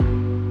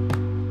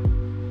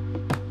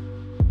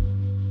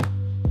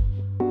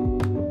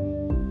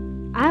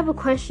have a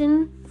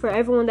question for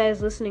everyone that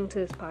is listening to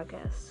this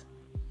podcast.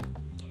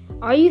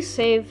 Are you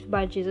saved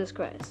by Jesus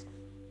Christ?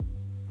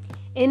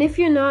 And if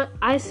you're not,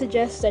 I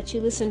suggest that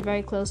you listen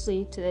very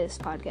closely to this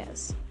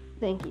podcast.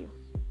 Thank you.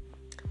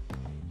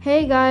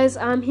 Hey guys,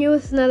 I'm here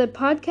with another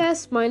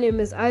podcast. My name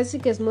is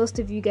Isaac, as most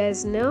of you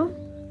guys know.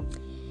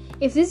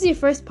 If this is your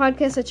first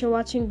podcast that you're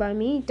watching by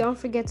me, don't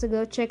forget to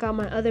go check out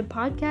my other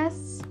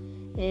podcasts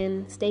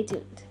and stay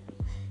tuned.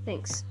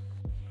 Thanks.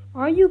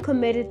 Are you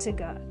committed to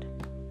God?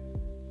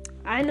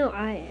 I know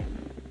I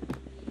am.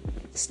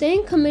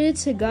 Staying committed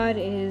to God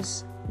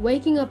is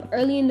waking up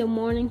early in the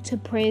morning to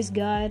praise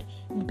God,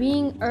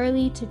 being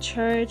early to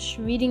church,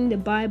 reading the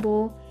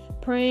Bible,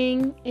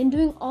 praying, and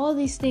doing all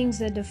these things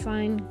that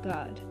define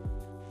God.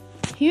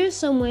 Here are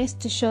some ways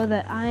to show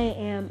that I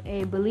am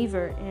a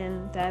believer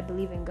and that I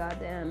believe in God,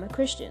 that I'm a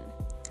Christian.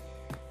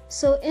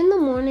 So in the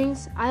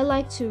mornings, I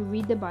like to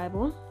read the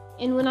Bible,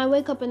 and when I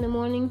wake up in the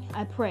morning,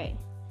 I pray.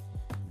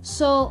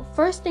 So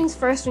first things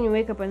first, when you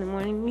wake up in the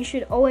morning, you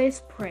should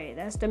always pray.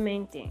 That's the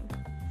main thing.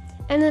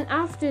 And then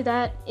after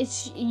that,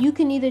 you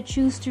can either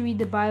choose to read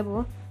the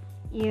Bible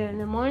either in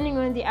the morning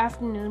or in the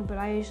afternoon, but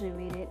I usually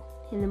read it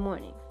in the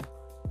morning.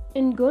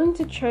 And going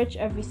to church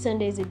every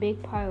Sunday is a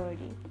big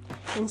priority,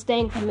 and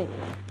staying committed.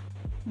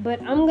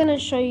 But I'm going to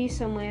show you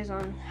some ways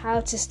on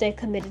how to stay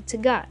committed to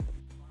God.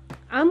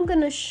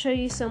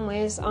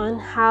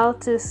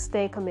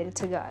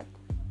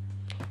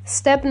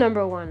 Step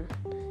number 1.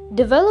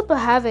 Develop a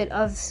habit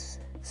of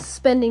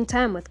spending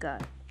time with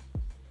God.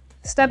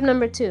 Step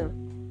number 2.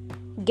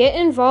 Get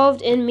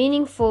involved in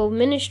meaningful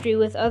ministry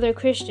with other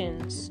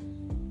Christians.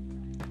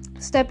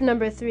 Step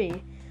number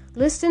 3.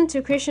 Listen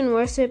to Christian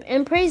worship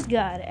and praise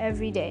God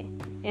every day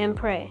and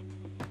pray.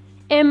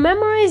 And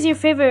memorize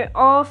your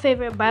all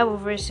favorite Bible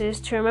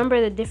verses to remember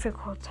the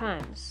difficult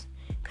times,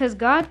 because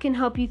God can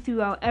help you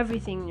throughout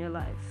everything in your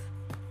life.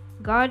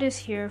 God is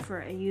here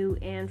for you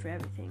and for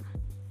everything.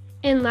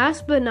 And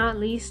last but not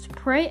least,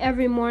 pray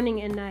every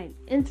morning and night.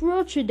 And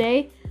throughout your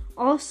day,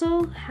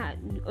 also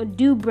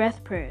do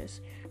breath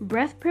prayers.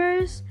 Breath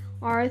prayers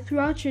are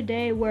throughout your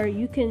day where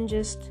you can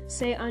just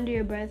say under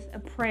your breath a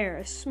prayer,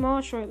 a small,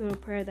 short little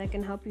prayer that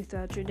can help you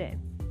throughout your day.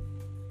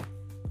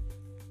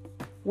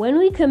 When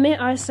we commit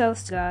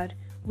ourselves to God,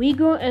 we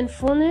grow in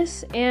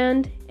fullness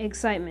and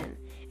excitement,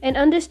 and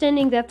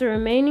understanding that the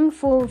remaining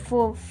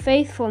full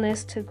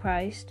faithfulness to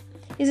Christ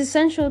is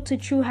essential to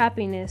true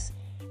happiness,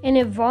 and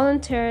it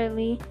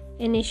voluntarily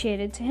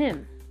initiated to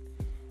Him.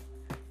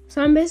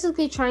 So I'm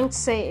basically trying to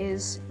say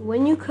is,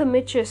 when you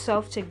commit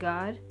yourself to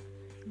God,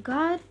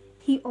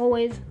 He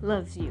always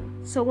loves you.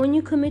 So when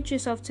you commit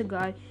yourself to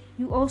God,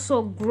 you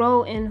also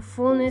grow in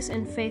fullness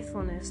and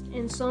faithfulness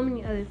and so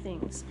many other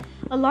things.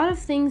 A lot of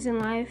things in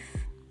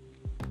life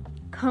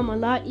come a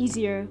lot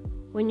easier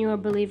when you're a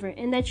believer,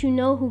 and that you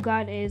know who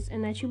God is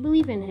and that you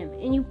believe in Him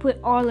and you put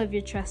all of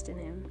your trust in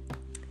Him.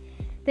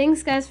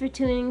 Thanks guys for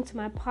tuning in to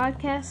my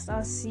podcast.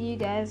 I'll see you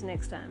guys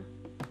next time.